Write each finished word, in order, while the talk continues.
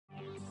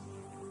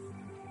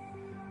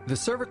The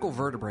cervical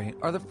vertebrae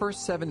are the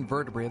first 7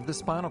 vertebrae of the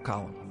spinal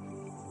column.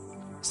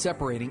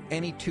 Separating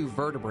any 2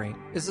 vertebrae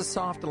is a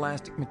soft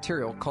elastic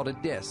material called a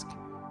disc,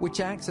 which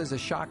acts as a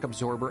shock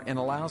absorber and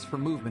allows for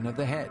movement of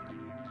the head.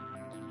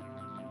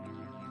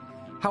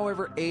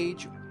 However,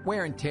 age,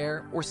 wear and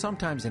tear, or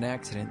sometimes an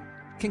accident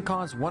can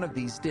cause one of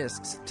these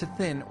discs to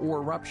thin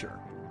or rupture.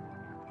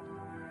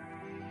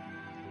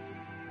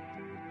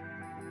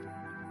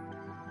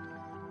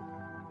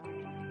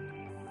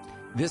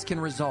 This can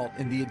result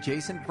in the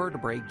adjacent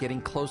vertebrae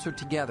getting closer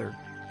together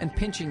and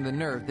pinching the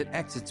nerve that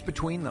exits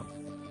between them.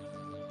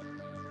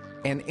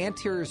 An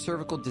anterior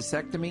cervical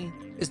discectomy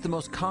is the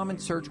most common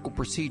surgical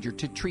procedure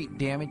to treat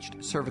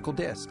damaged cervical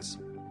discs.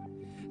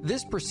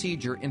 This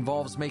procedure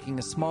involves making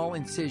a small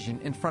incision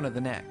in front of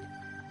the neck.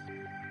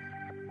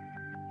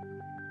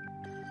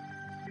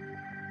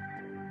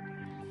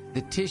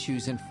 The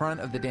tissues in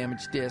front of the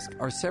damaged disc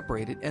are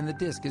separated and the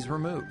disc is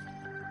removed.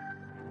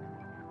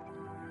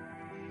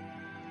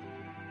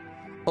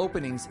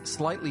 Openings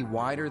slightly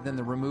wider than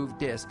the removed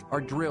disc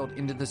are drilled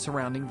into the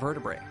surrounding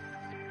vertebrae.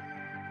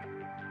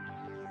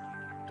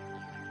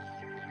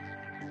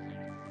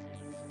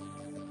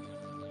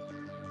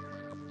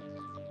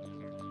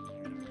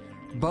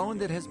 Bone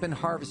that has been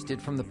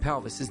harvested from the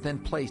pelvis is then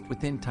placed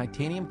within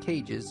titanium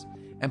cages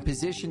and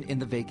positioned in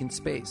the vacant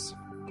space.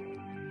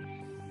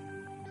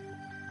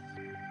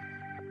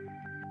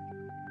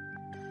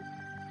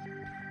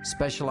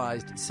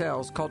 Specialized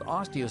cells called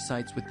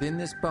osteocytes within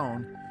this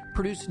bone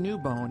produce new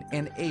bone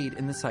and aid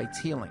in the site's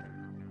healing.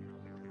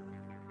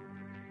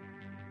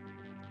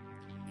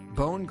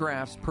 Bone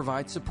grafts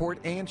provide support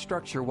and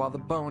structure while the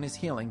bone is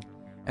healing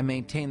and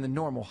maintain the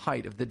normal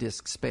height of the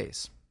disc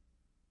space.